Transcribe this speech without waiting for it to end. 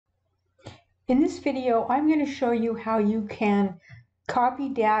In this video, I'm going to show you how you can copy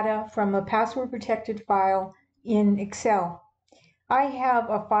data from a password-protected file in Excel. I have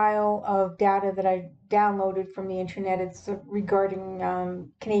a file of data that I downloaded from the internet. It's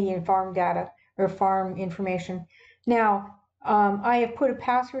regarding Canadian farm data or farm information. Now, I have put a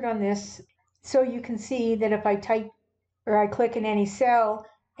password on this so you can see that if I type or I click in any cell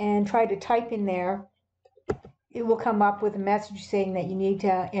and try to type in there, it will come up with a message saying that you need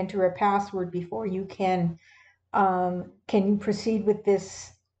to enter a password before you can proceed with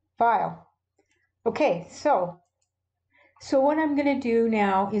this file. Okay, so what I'm going to do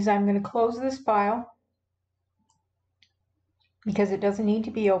now is I'm going to close this file because it doesn't need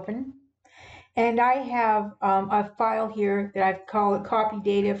to be open. And I have a file here that I've called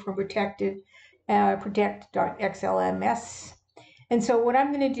copydatafromprotect.xlsm. And so what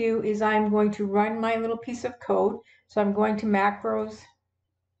I'm going to do is I'm going to run my little piece of code. So I'm going to macros,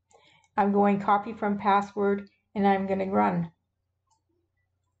 I'm going copy from password, and I'm going to run.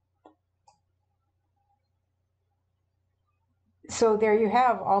 So there you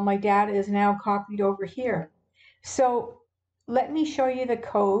have, all my data is now copied over here. So let me show you the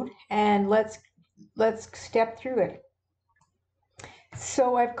code and let's step through it.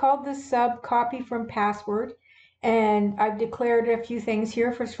 So I've called this sub copy from password, and I've declared a few things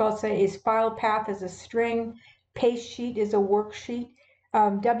here. First of all, say is filepath as a string, pasteSheet is a worksheet,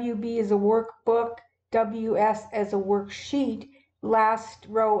 wb is a workbook, ws as a worksheet,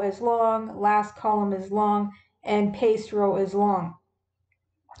 lastRow is long, lastColumn is long, and pasteRow is long.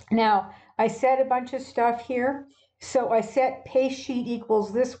 Now, I set a bunch of stuff here. So I set pasteSheet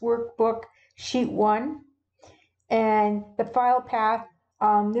equals this workbook sheet 1, and the file path,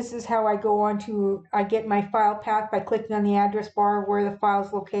 this is how I I get my file path by clicking on the address bar where the file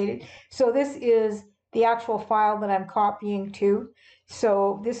is located. So this is the actual file that I'm copying to.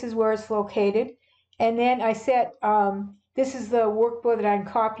 So this is where it's located. And then I set, this is the workbook that I'm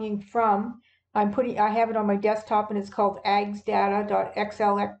copying from. I have it on my desktop and it's called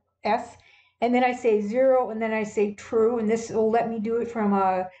agsdata.xlsx. And then I say 0 and then I say true, and this will let me do it from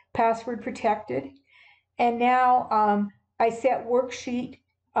a password protected. And now I set worksheet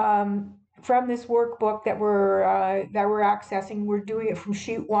from this workbook that we're accessing. We're doing it from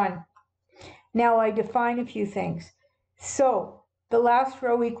sheet 1. Now I define a few things. So the last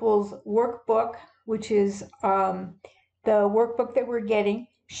row equals workbook, which is the workbook that we're getting.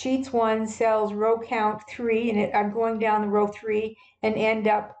 Sheets 1, cells, row count 3, and I'm going down the row 3 and end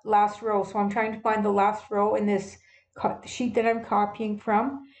up last row. So I'm trying to find the last row in this sheet that I'm copying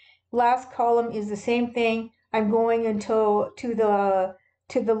from. Last column is the same thing. I'm going to the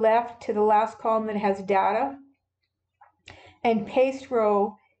left to the last column that has data. And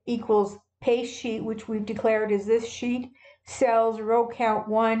pasteRow equals pasteSheet, which we've declared is this sheet, cells, row count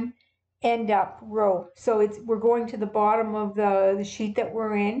 1, end up row. So we're going to the bottom of the sheet that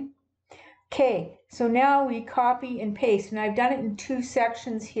we're in. Okay, so now we copy and paste, and I've done it in 2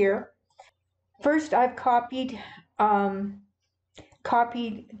 sections here. First, I've copied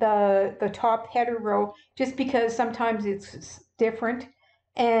the top header row just because sometimes it's different.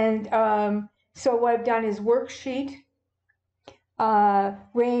 And so what I've done is worksheet,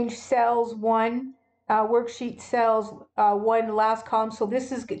 range cells 1, worksheet cells 1, last column. So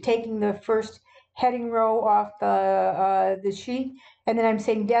this is taking the first heading row off the sheet, and then I'm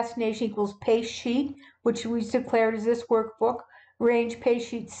saying destination equals pasteSheet, which we declared as this workbook, range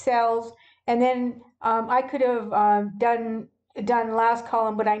pasteSheet.Cells, and then I could have done last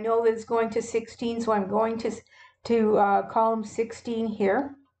column, but I know that it's going to 16, so I'm going to column 16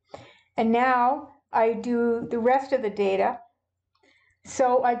 here. And now I do the rest of the data.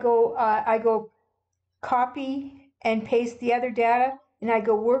 So I go copy and paste the other data, and I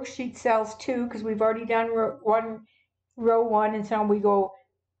go worksheet cells 2 because we've already done row 1, and so we go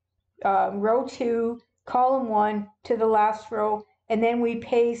row 2, column 1 to the last row, and then we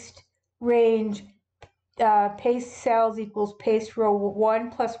paste range paste cells equals paste row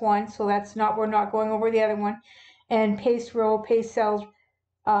 1 plus 1, so we're not going over the other one, and paste row paste cells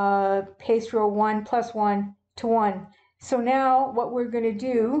paste row 1 plus 1 to 1. So now what we're going to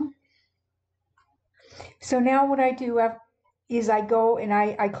do, what I do is I go and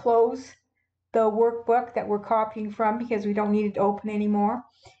I close the workbook that we're copying from because we don't need it to open anymore.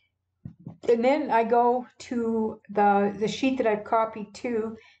 And then I go to the sheet that I've copied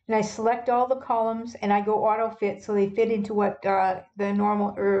to, and I select all the columns and I go auto fit so they fit into what the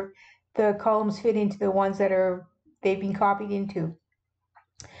normal or the columns fit into the ones that they've been copied into.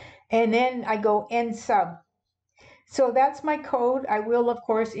 And then I go end sub. So that's my code. I will, of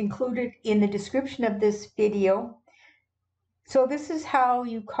course, include it in the description of this video. So this is how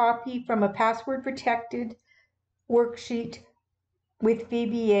you copy from a password protected worksheet with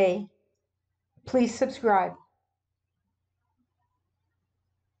VBA. Please subscribe.